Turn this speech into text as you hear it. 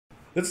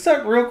Let's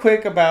talk real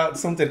quick about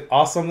something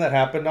awesome that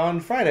happened on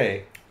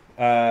Friday.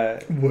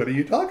 What are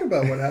you talking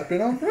about? What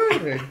happened on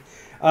Friday?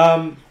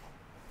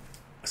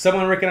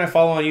 Someone Rick and I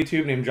follow on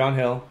YouTube named John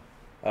Hill.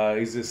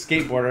 He's a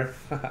skateboarder.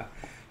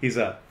 He's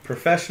a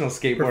professional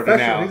skateboarder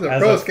now. He's a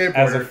pro skateboarder.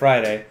 As of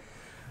Friday.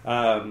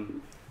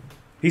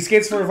 He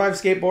skates for Revive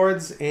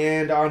Skateboards,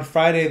 and on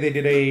Friday they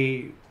did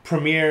a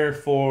premiere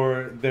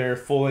for their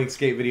full-length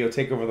skate video,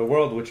 Take Over the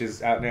World, which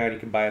is out now, and you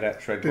can buy it at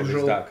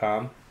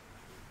shredquarters.com.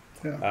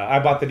 Yeah. I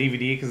bought the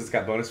DVD because it's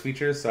got bonus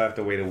features, so I have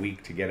to wait a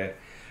week to get it.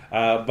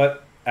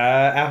 But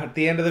at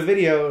the end of the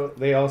video,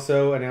 they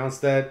also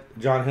announced that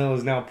John Hill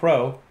is now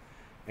pro,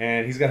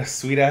 and he's got a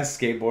sweet-ass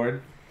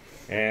skateboard,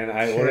 and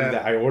I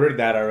ordered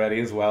that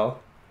already as well.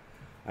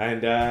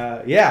 And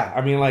yeah,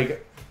 I mean,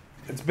 like,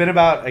 it's been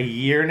about a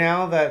year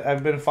now that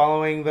I've been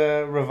following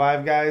the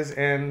Revive guys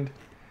and,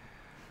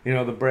 you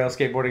know, the Braille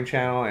Skateboarding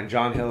channel and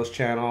John Hill's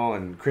channel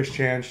and Chris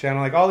Chan's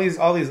channel, like all these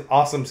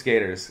awesome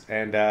skaters.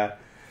 And I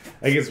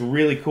think it's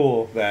really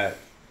cool that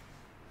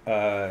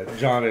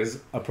John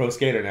is a pro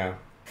skater now,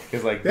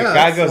 because like the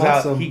guy goes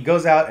out, he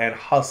goes out and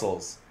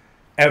hustles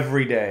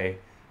every day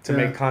to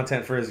make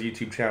content for his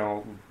YouTube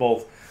channel,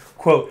 both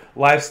quote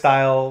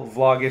lifestyle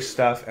vlogish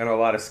stuff and a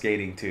lot of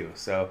skating too.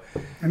 So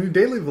and he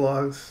daily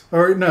vlogs,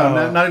 or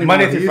no, not anymore.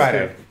 Monday through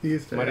Friday. He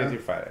used to Monday through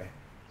Friday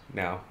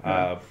now.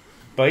 Yeah.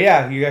 But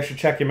yeah, you guys should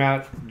check him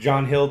out.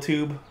 John Hill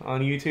Tube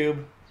on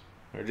YouTube,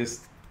 or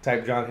just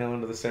type John Hill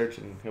into the search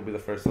and he'll be the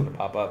first one to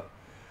pop up.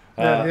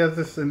 Yeah, he has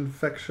this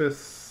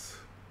infectious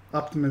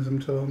optimism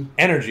to him.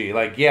 Energy,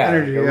 like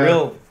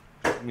real,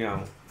 you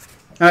know.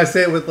 I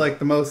say it with like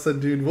the most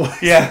subdued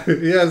voice. Yeah,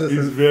 he has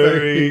this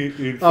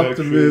very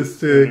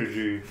optimistic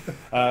energy.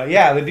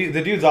 Yeah,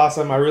 the dude's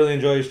awesome. I really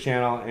enjoy his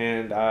channel,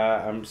 and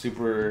I'm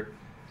super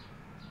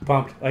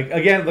pumped. Like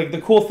again, like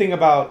the cool thing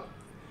about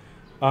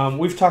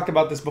we've talked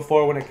about this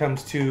before when it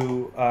comes to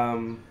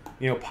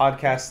you know,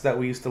 podcasts that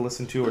we used to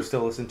listen to or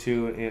still listen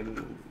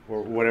to,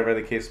 or whatever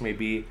the case may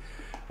be.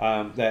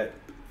 That,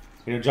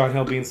 you know, John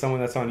Hill being someone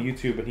that's on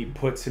YouTube and he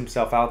puts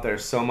himself out there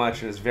so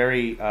much and is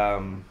very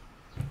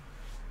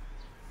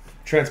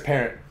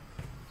transparent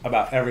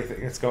about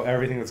everything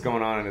that's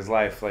going on in his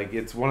life. Like,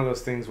 it's one of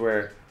those things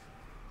where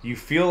you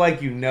feel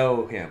like you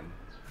know him.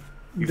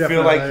 You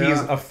feel like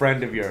he's a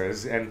friend of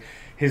yours, and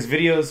his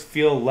videos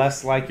feel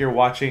less like you're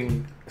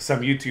watching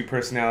some YouTube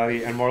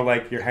personality and more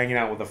like you're hanging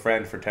out with a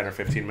friend for 10 or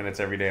 15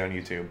 minutes every day on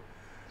YouTube.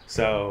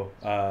 So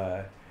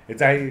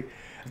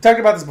I've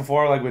talked about this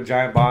before, like with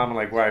Giant Bomb,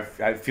 like where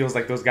it feels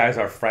like those guys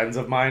are friends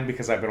of mine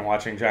because I've been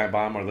watching Giant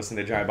Bomb or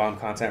listening to Giant Bomb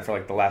content for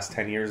like the last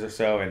 10 years or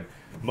so, and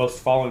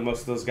following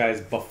most of those guys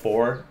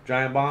before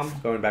Giant Bomb,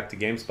 going back to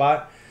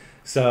GameSpot.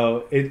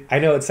 So I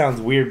know it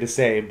sounds weird to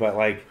say, but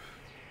like,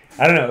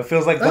 I don't know, it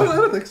feels like I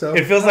don't think so.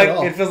 It feels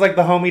like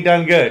the homie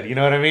done good. You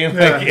know what I mean?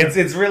 Like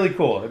it's really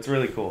cool. It's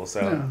really cool.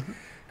 So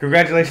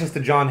congratulations to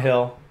John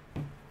Hill,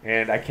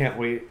 and I can't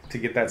wait to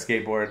get that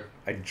skateboard.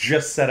 I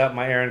just set up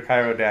my Aaron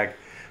Cairo deck.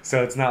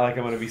 So it's not like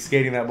I'm going to be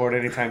skating that board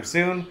anytime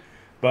soon,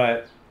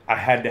 but I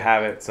had to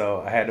have it,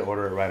 so I had to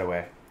order it right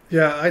away.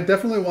 Yeah, I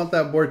definitely want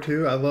that board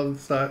too. I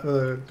love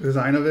the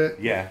design of it.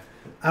 Yeah.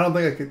 I don't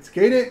think I could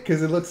skate it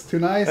because it looks too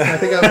nice. I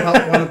think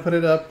I want to put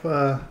it up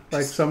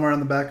like somewhere in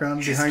the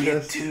background behind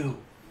us. Two.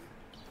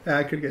 Yeah,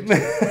 I could get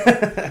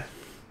two.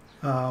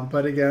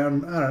 But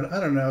again, I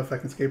don't know if I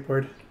can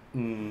skateboard. I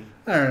don't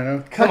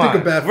know. Come I on.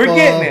 took a bad We're fall.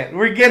 getting it.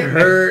 We're getting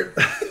hurt.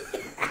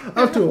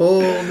 I'm too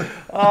old.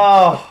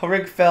 Oh,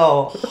 Rick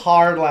fell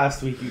hard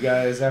last week, you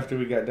guys, after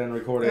we got done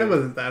recording. It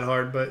wasn't that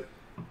hard, but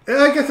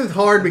I guess it's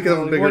hard because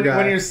I'm a bigger guy.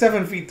 When you're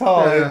 7 feet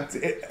tall,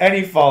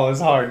 any fall is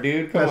hard,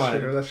 dude. Come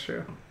on. That's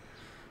true.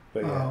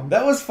 But yeah,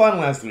 that was fun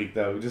last week,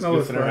 though. Just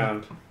goofing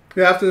around.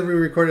 Yeah, after we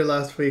recorded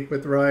last week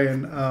with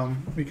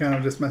Ryan, we kind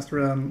of just messed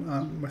around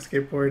on my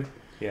skateboard.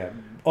 Yeah.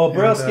 Oh,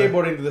 Braille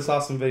Skateboarding did this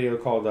awesome video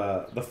called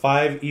The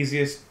 5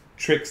 Easiest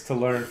Tricks to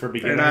Learn for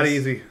Beginners. They're not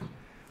easy.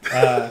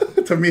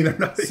 To me, they're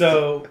not easy.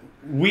 So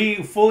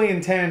we fully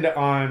intend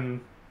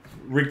on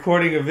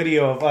recording a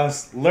video of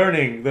us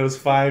learning those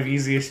 5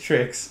 easiest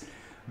tricks,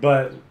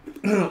 but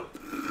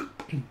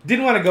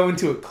didn't want to go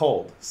into it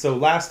cold. So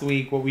last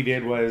week, what we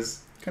did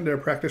was kind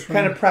of practice.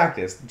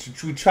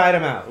 We tried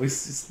them out.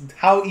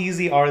 How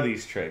easy are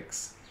these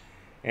tricks?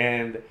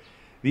 And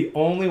the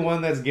only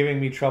one that's giving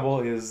me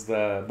trouble is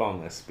the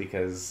boneless,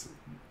 because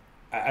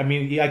I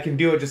mean, I can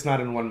do it, just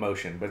not in one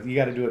motion, but you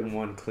got to do it in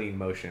one clean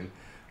motion.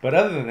 But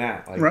other than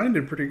that, like, Ryan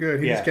did pretty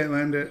good. He just can't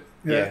land it.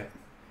 Yeah.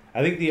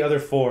 I think the other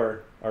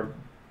 4 are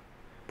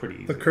pretty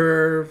easy. The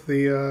curve,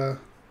 the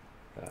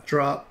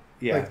drop,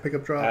 like the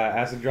pickup drop,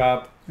 acid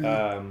drop,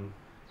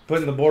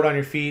 putting the board on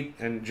your feet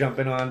and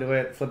jumping onto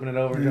it, flipping it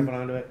over, jumping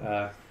onto it.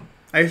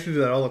 I used to do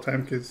that all the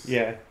time because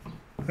and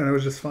it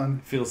was just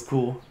fun. Feels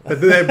cool. But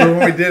when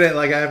we did it,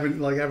 I haven't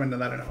done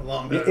that in a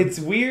long time. It's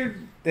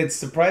weird. It's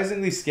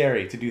surprisingly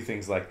scary to do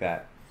things like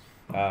that.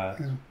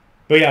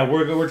 But yeah,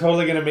 we're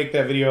totally gonna make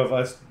that video of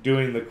us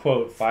doing the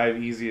quote 5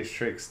 easiest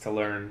tricks to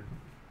learn.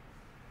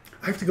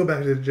 I have to go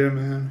back to the gym,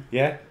 man.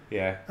 Yeah.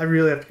 I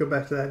really have to go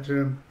back to that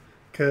gym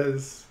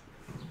because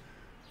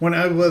when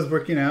I was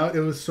working out,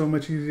 it was so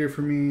much easier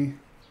for me.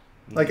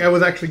 Like I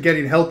was actually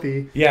getting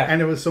healthy. Yeah.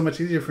 And it was so much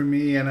easier for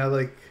me, and I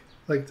like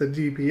the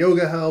GP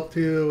yoga helped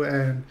too,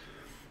 and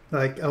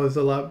like I was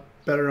a lot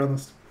better on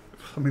this.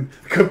 I mean,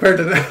 compared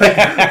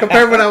to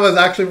compared when I was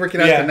actually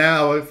working out to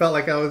now, it felt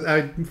like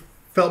I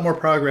felt more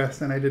progress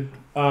than I did.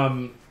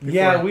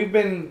 Yeah, we've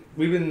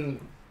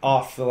been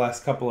off the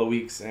last couple of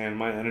weeks, and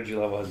my energy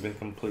level has been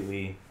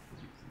completely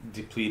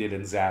depleted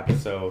and zapped.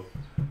 So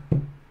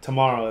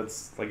tomorrow,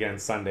 it's again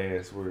Sunday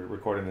as we're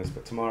recording this,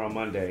 but tomorrow,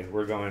 Monday,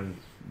 we're going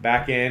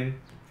back in,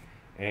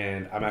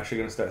 and I'm actually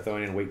going to start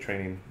throwing in weight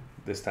training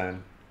this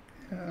time.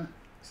 Yeah.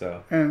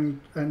 So.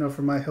 And I know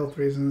for my health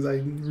reasons, I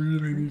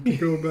really need to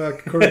go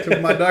back according to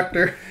my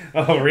doctor.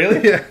 Oh,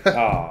 really? Yeah.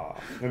 Oh,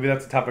 maybe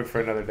that's a topic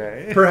for another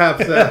day.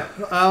 Perhaps.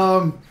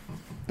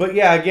 But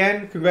yeah,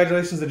 again,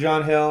 congratulations to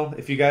John Hill.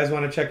 If you guys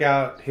want to check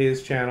out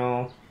his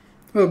channel,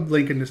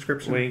 link in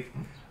description. Link.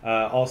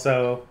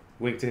 Also,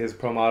 link to his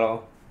pro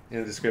model in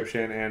the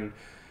description. And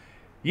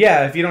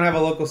yeah, if you don't have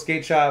a local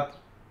skate shop,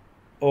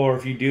 or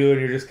if you do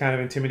and you're just kind of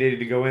intimidated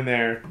to go in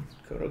there,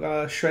 go to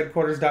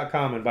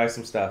shredquarters.com and buy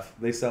some stuff.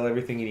 They sell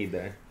everything you need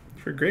there.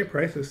 For great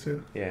prices,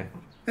 too. Yeah.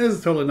 This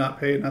is totally not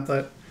paid. Not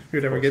that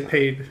you'd ever get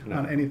paid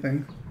on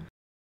anything.